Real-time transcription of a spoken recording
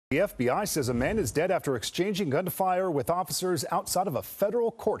The FBI says a man is dead after exchanging gunfire with officers outside of a federal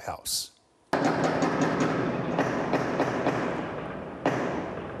courthouse.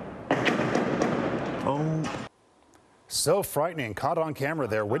 So frightening. Caught on camera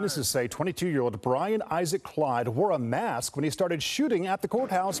there. Witnesses say 22-year-old Brian Isaac Clyde wore a mask when he started shooting at the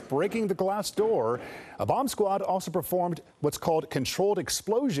courthouse, breaking the glass door. A bomb squad also performed what's called controlled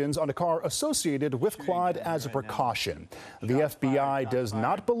explosions on a car associated with Clyde as a precaution. The FBI does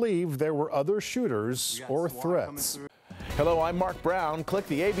not believe there were other shooters or threats. Hello, I'm Mark Brown. Click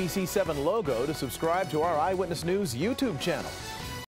the ABC7 logo to subscribe to our Eyewitness News YouTube channel.